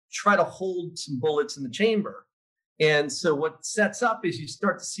will try to hold some bullets in the chamber. And so what sets up is you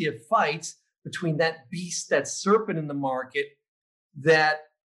start to see a fight between that beast, that serpent in the market, that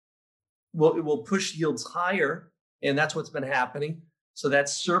will push yields higher. And that's what's been happening. So that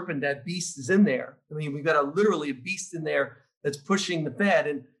serpent, that beast is in there. I mean, we've got literally a beast in there that's pushing the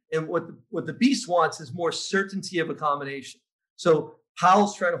Fed. And what the beast wants is more certainty of accommodation. So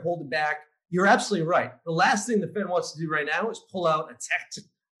Powell's trying to hold it back. You're absolutely right. The last thing the Fed wants to do right now is pull out a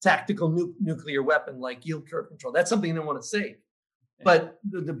tactical nuclear weapon like yield curve control. That's something they want to save. But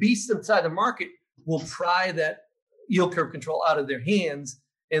the beast inside the market will pry that yield curve control out of their hands.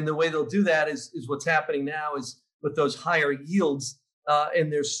 And the way they'll do that is what's happening now is with those higher yields.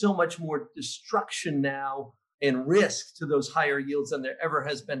 And there's so much more destruction now and risk to those higher yields than there ever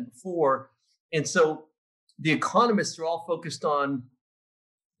has been before. And so the economists are all focused on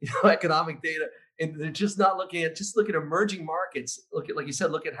economic data, and they're just not looking at emerging markets. Look at, like you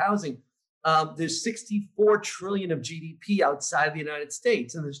said, look at housing. There's 64 trillion of GDP outside the United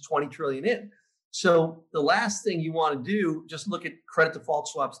States, and there's 20 trillion in. So the last thing you want to do, just look at credit default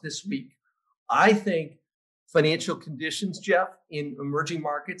swaps this week. I think financial conditions, Jeff, in emerging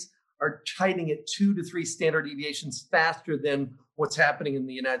markets are tightening at 2 to 3 standard deviations faster than what's happening in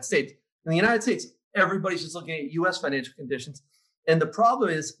the United States. In the United States, everybody's just looking at U.S. financial conditions. And the problem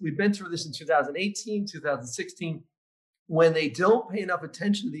is we've been through this in 2018, 2016. When they don't pay enough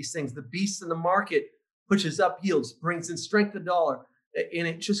attention to these things, the beast in the market pushes up yields, brings in strength of the dollar, and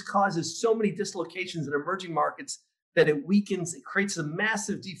it just causes so many dislocations in emerging markets that it weakens, it creates a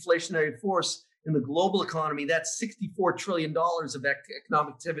massive deflationary force in the global economy. That's $64 trillion of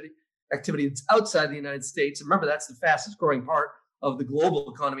economic activity that's outside the United States. And remember, that's the fastest growing part of the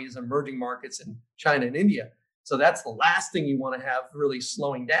global economy is emerging markets in China and India. So that's the last thing you want to have really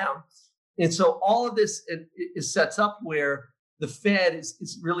slowing down. And so all of this is sets up where the Fed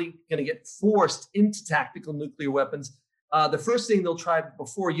is really going to get forced into tactical nuclear weapons. The first thing they'll try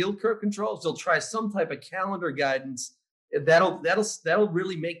before yield curve controls, they'll try some type of calendar guidance that'll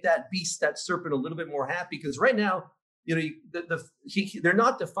really make that beast, that serpent, a little bit more happy, because right now, they're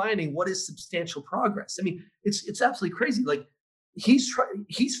not defining what is substantial progress. I mean, it's absolutely crazy. Like he's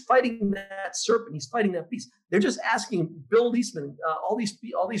fighting that serpent, he's fighting that beast. They're just asking Bill Leisman, all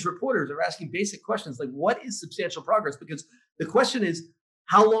these reporters are asking basic questions like, what is substantial progress? Because the question is,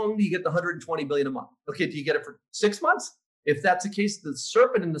 how long do you get the 120 billion a month? Okay, do you get it for 6 months? If that's the case, the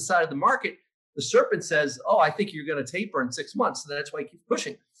serpent in the side of the market, the serpent says, oh, I think you're going to taper in 6 months. So that's why he keeps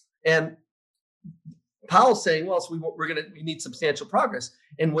pushing. And Powell's saying, well, so we need substantial progress.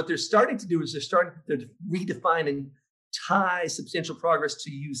 And what they're starting to do is they're starting to redefine and tie substantial progress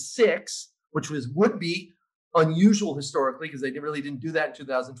to U6, which would be unusual historically, because they really didn't do that in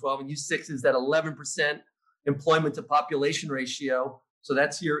 2012. And U6 is that 11% employment to population ratio. So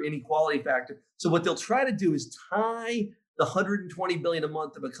that's your inequality factor. So what they'll try to do is tie the 120 billion a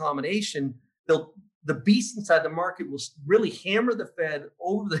month of accommodation. The beast inside the market will really hammer the Fed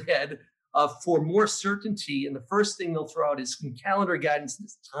over the head for more certainty. And the first thing they'll throw out is some calendar guidance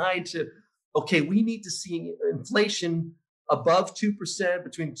that's tied to, okay, we need to see inflation above 2%,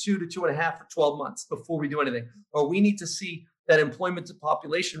 between 2 to 2.5 for 12 months before we do anything. Or we need to see that employment to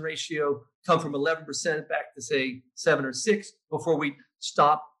population ratio come from 11% back to say 7 or 6 before we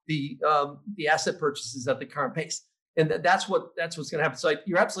stop the asset purchases at the current pace. And that's what's going to happen. So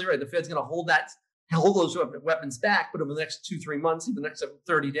you're absolutely right. The Fed's going to hold those weapons back, but over the next 2-3 months, even the next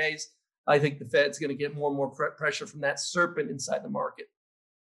 30 days, I think the Fed's going to get more and more pressure from that serpent inside the market.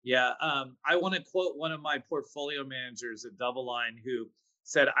 Yeah, I want to quote one of my portfolio managers at DoubleLine who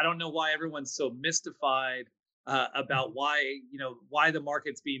said, "I don't know why everyone's so mystified about why the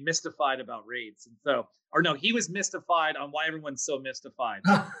market's being mystified about rates." And so, or no, he was mystified on why everyone's so mystified.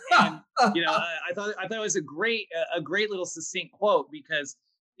 And I thought it was a great little succinct quote, because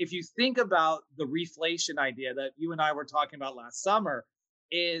if you think about the reflation idea that you and I were talking about last summer,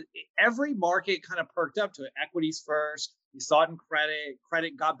 every market kind of perked up to it. Equities first. You saw it in credit.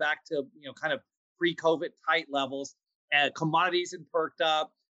 Credit got back to kind of pre-COVID tight levels. Commodities had perked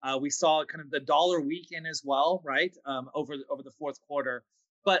up. We saw kind of the dollar weaken as well, right? Over the fourth quarter.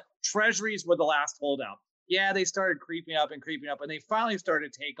 But treasuries were the last holdout. Yeah, they started creeping up, and they finally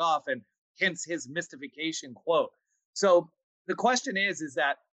started to take off, and hence his mystification quote. So the question is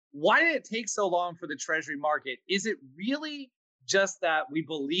that why did it take so long for the treasury market? Is it really just that we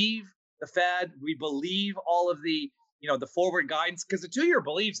believe the Fed, we believe all of the the forward guidance? Because the 2-year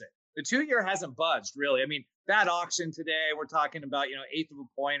believes it. The 2-year hasn't budged, really. I mean, that auction today, we're talking about, 1/8 of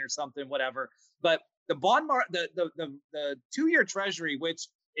a point or something, whatever. But the bond market, the 2-year treasury, which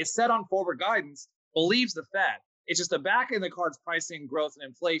is set on forward guidance, believes the Fed. It's just a back in the cards pricing growth and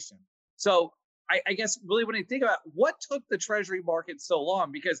inflation. So I guess really when you think about what took the treasury market so long,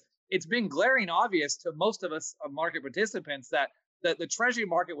 because it's been glaring obvious to most of us market participants that the treasury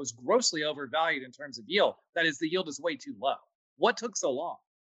market was grossly overvalued in terms of yield. That is, the yield is way too low. What took so long?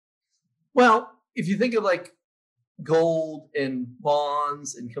 Well, if you think of like gold and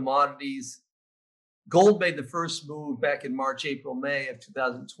bonds and commodities, gold made the first move back in March, April, May of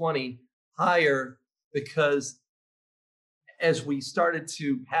 2020 higher, because as we started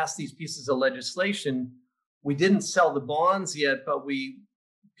to pass these pieces of legislation, we didn't sell the bonds yet, but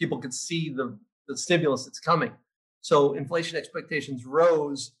people could see the stimulus that's coming. So inflation expectations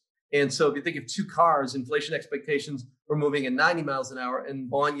rose. And so if you think of two cars, inflation expectations were moving at 90 miles an hour and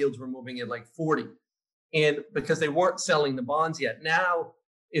bond yields were moving at like 40. And because they weren't selling the bonds yet. Now,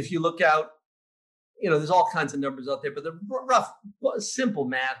 if you look out, there's all kinds of numbers out there, but the rough, simple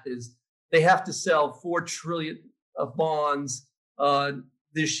math is they have to sell 4 trillion of bonds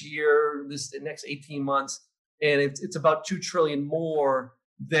this year, the next 18 months. And it's about 2 trillion more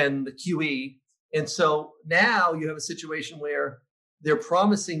than the QE. And so now you have a situation where they're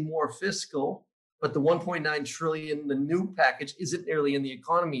promising more fiscal, but the 1.9 trillion, the new package, isn't nearly in the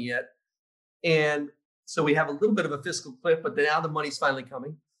economy yet. And so we have a little bit of a fiscal cliff, but now the money's finally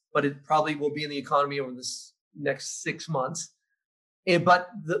coming, but it probably will be in the economy over this next 6 months. But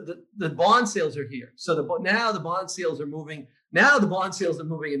the bond sales are here. So now the bond sales are moving. Now the bond sales are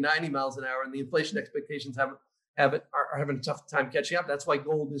moving at 90 miles an hour, and the inflation expectations are having a tough time catching up. That's why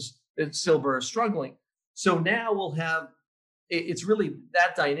gold and silver are struggling. So now we'll have, it's really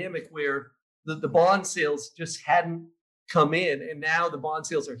that dynamic where the bond sales just hadn't come in, and now the bond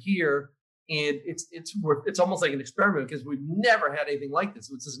sales are here, and it's almost like an experiment, because we've never had anything like this.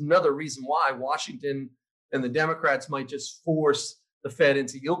 Which is another reason why Washington and the Democrats might just force the Fed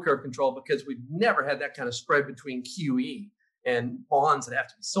into yield curve control, because we've never had that kind of spread between QE and bonds that have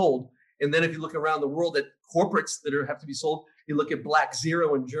to be sold. And then if you look around the world at corporates that have to be sold, you look at Black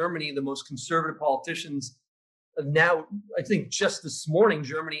Zero in Germany, the most conservative politicians now I think just this morning,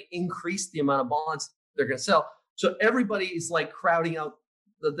 Germany increased the amount of bonds they're going to sell. So everybody is like crowding out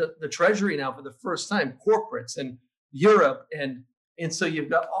the treasury now for the first time, corporates and Europe. And so you've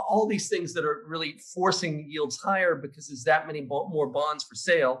got all these things that are really forcing yields higher because there's that many more bonds for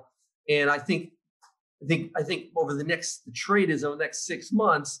sale. And I think over the trade is over the next 6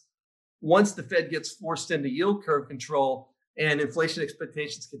 months, once the Fed gets forced into yield curve control and inflation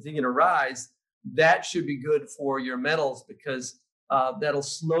expectations continue to rise, that should be good for your metals because that'll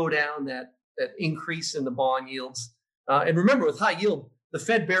slow down that increase in the bond yields. And remember, with high yield, the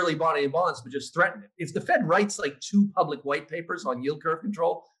Fed barely bought any bonds, but just threatened it. If the Fed writes like 2 public white papers on yield curve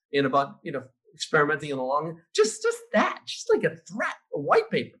control and about experimenting in the long, just like a threat, a white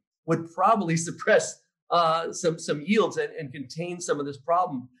paper would probably suppress some yields and contain some of this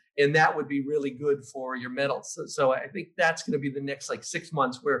problem, and that would be really good for your metals. So I think that's going to be the next like 6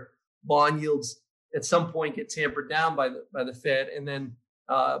 months where bond yields at some point get tampered down by the Fed, and then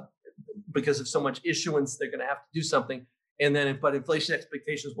because of so much issuance, they're going to have to do something. And then, but inflation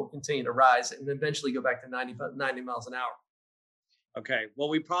expectations will continue to rise and eventually go back to 90 miles an hour. Okay. Well,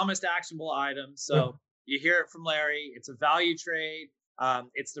 we promised actionable items. So you hear it from Larry. It's a value trade.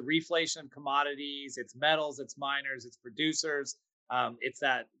 It's the reflation of commodities. It's metals. It's miners. It's producers. It's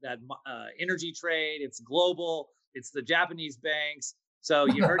that energy trade. It's global. It's the Japanese banks. So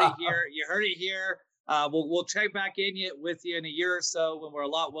you heard it here. You heard it here. We'll check back with you in a year or so when we're a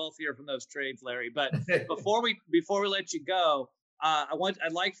lot wealthier from those trades, Larry. But before we let you go,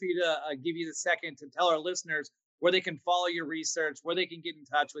 I'd like for you to give you the second to tell our listeners where they can follow your research, where they can get in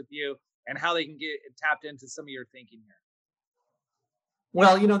touch with you, and how they can get tapped into some of your thinking here.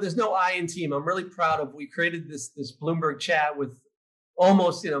 Well, there's no I in team. I'm really proud of. We created this Bloomberg chat with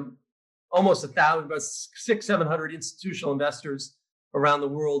almost 1,000, about 600-700 institutional investors around the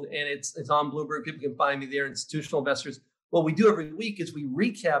world, and it's on Bloomberg. People can find me there, institutional investors. What we do every week is we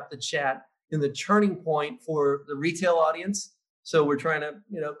recap the chat in the turning point for the retail audience. So we're trying to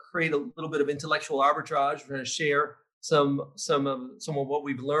create a little bit of intellectual arbitrage. We're going to share some of what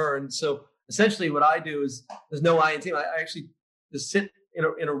we've learned. So essentially, what I do is there's no I in team. I actually just sit in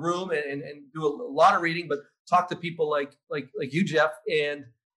a room and do a lot of reading, but talk to people like you, Jeff, and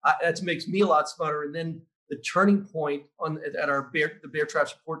that makes me a lot smarter. And then the turning point at our the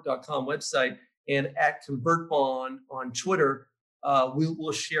beartrapsreport.com website and at ConvertBond on Twitter,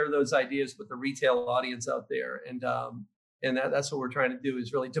 we'll share those ideas with the retail audience out there, and that's what we're trying to do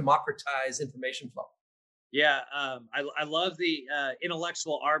is really democratize information flow. Yeah, I love the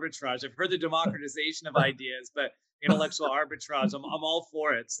intellectual arbitrage. I've heard the democratization of ideas, but intellectual arbitrage, I'm all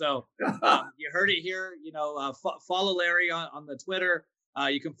for it. So you heard it here. Follow Larry on the Twitter.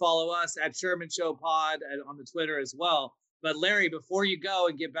 You can follow us at Sherman Show Pod on the Twitter as well. But Larry, before you go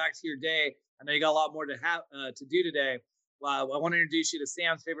and get back to your day, I know you got a lot more to do today. I want to introduce you to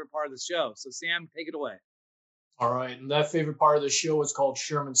Sam's favorite part of the show. So Sam, take it away. All right. And that favorite part of the show is called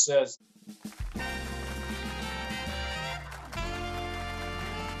Sherman Says.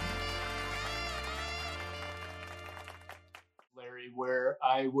 Larry, where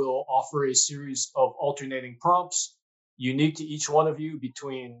I will offer a series of alternating prompts unique to each one of you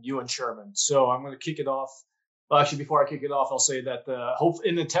between you and Sherman. So I'm going to kick it off. Well, actually, before I kick it off, I'll say that hope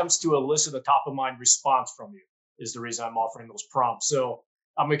in attempts to elicit a top of mind response from you is the reason I'm offering those prompts. So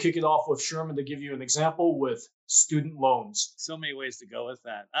I'm going to kick it off with Sherman to give you an example with student loans. So many ways to go with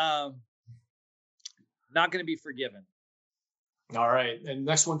that. Not going to be forgiven. All right. And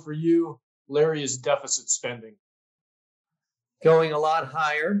next one for you, Larry, is deficit spending. Going a lot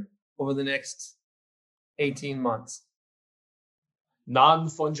higher over the next 18 months.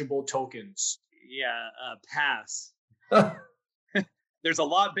 Non-fungible tokens. Yeah, pass. There's a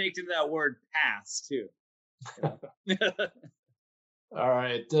lot baked into that word pass, too. All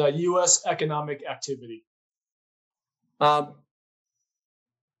right. U.S. economic activity.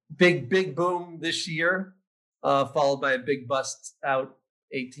 Big boom this year, followed by a big bust out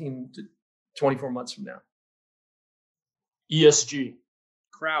 18 to 24 months from now. ESG.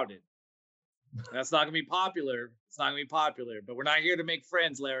 Crowded. That's not going to be popular. It's not going to be popular, but we're not here to make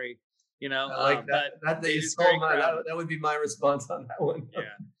friends, Larry. I like that. That would be my response on that one. Yeah.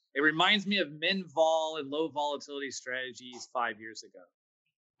 It reminds me of min-vol and low volatility strategies 5 years ago.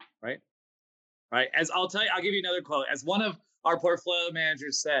 Right? As I'll tell you, I'll give you another quote. As one of our portfolio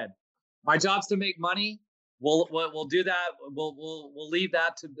managers said, my job's to make money. We'll do that. We'll leave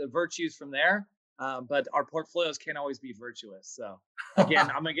that to the virtues from there. But our portfolios can't always be virtuous. So again,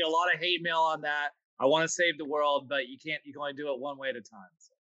 I'm going to get a lot of hate mail on that. I want to save the world, but you can only do it one way at a time.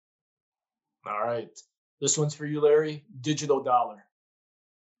 So. All right. This one's for you, Larry. Digital dollar.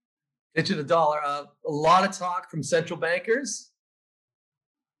 Digit a dollar. A lot of talk from central bankers,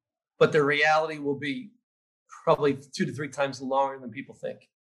 but the reality will be probably 2 to 3 times longer than people think.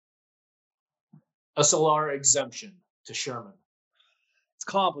 SLR exemption to Sherman. It's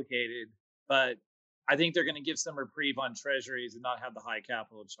complicated, but I think they're going to give some reprieve on treasuries and not have the high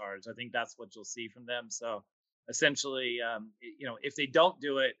capital charge. I think that's what you'll see from them. So essentially, if they don't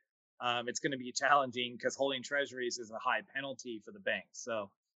do it, it's going to be challenging because holding treasuries is a high penalty for the banks.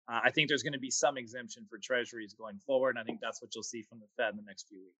 So I think there's going to be some exemption for treasuries going forward. And I think that's what you'll see from the Fed in the next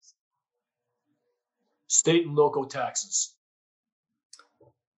few weeks. State and local taxes.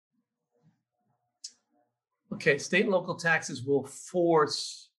 Okay, state and local taxes will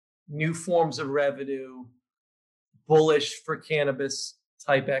force new forms of revenue, bullish for cannabis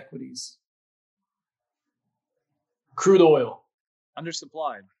type equities. Crude oil.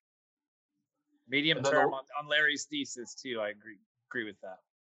 Undersupplied. Medium term on Larry's thesis too. I agree with that.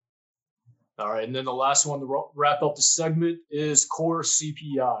 All right, and then the last one to wrap up the segment is core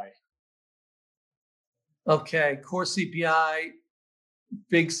CPI. Okay, core CPI,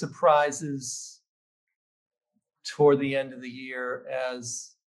 big surprises toward the end of the year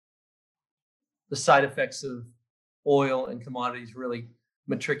as the side effects of oil and commodities really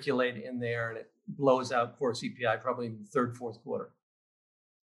matriculate in there, and it blows out core CPI probably in the third, fourth quarter.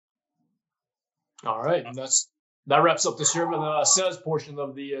 All right, and that wraps up the Sherman Says portion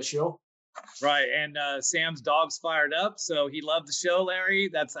of the show. Right, and Sam's dog's fired up, so he loved the show, Larry.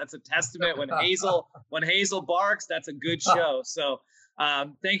 That's a testament. When Hazel barks, that's a good show. So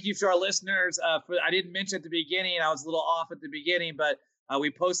thank you to our listeners. I didn't mention at the beginning, I was a little off at the beginning, but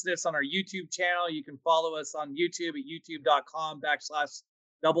we posted this on our YouTube channel. You can follow us on YouTube at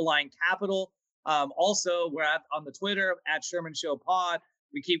youtube.com/DoubleLine Capital. Also, we're on the Twitter at Sherman Show Pod.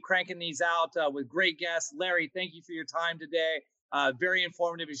 We keep cranking these out with great guests. Larry, thank you for your time today. Very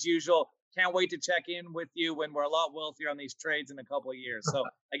informative as usual. Can't wait to check in with you when we're a lot wealthier on these trades in a couple of years. So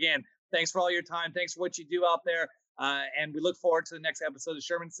again, thanks for all your time. Thanks for what you do out there. And we look forward to the next episode of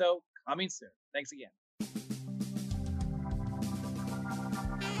Sherman Show coming soon. Thanks again.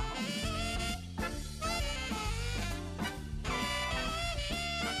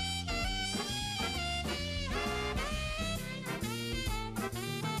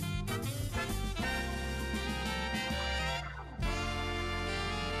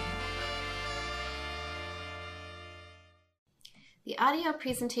 The audio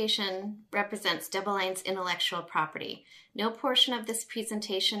presentation represents DoubleLine's intellectual property. No portion of this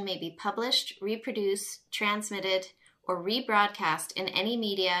presentation may be published, reproduced, transmitted, or rebroadcast in any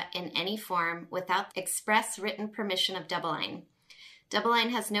media in any form without express written permission of DoubleLine. DoubleLine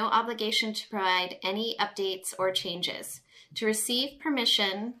has no obligation to provide any updates or changes. To receive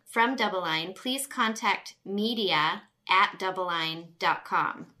permission from DoubleLine, please contact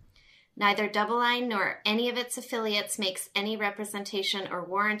media@doubleline.com. Neither DoubleLine nor any of its affiliates makes any representation or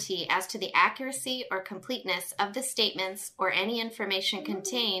warranty as to the accuracy or completeness of the statements or any information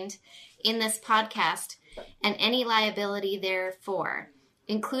contained in this podcast and any liability therefor,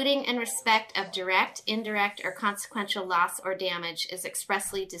 including in respect of direct, indirect, or consequential loss or damage, is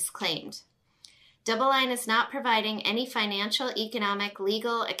expressly disclaimed. DoubleLine is not providing any financial, economic,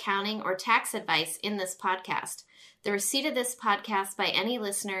 legal, accounting, or tax advice in this podcast. The receipt of this podcast by any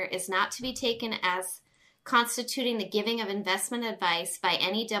listener is not to be taken as constituting the giving of investment advice by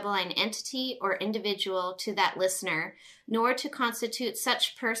any DoubleLine entity or individual to that listener, nor to constitute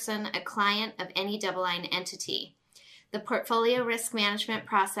such person a client of any DoubleLine entity. The portfolio risk management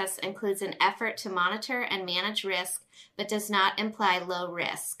process includes an effort to monitor and manage risk, but does not imply low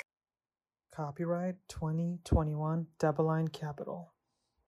risk. Copyright 2021 DoubleLine Capital.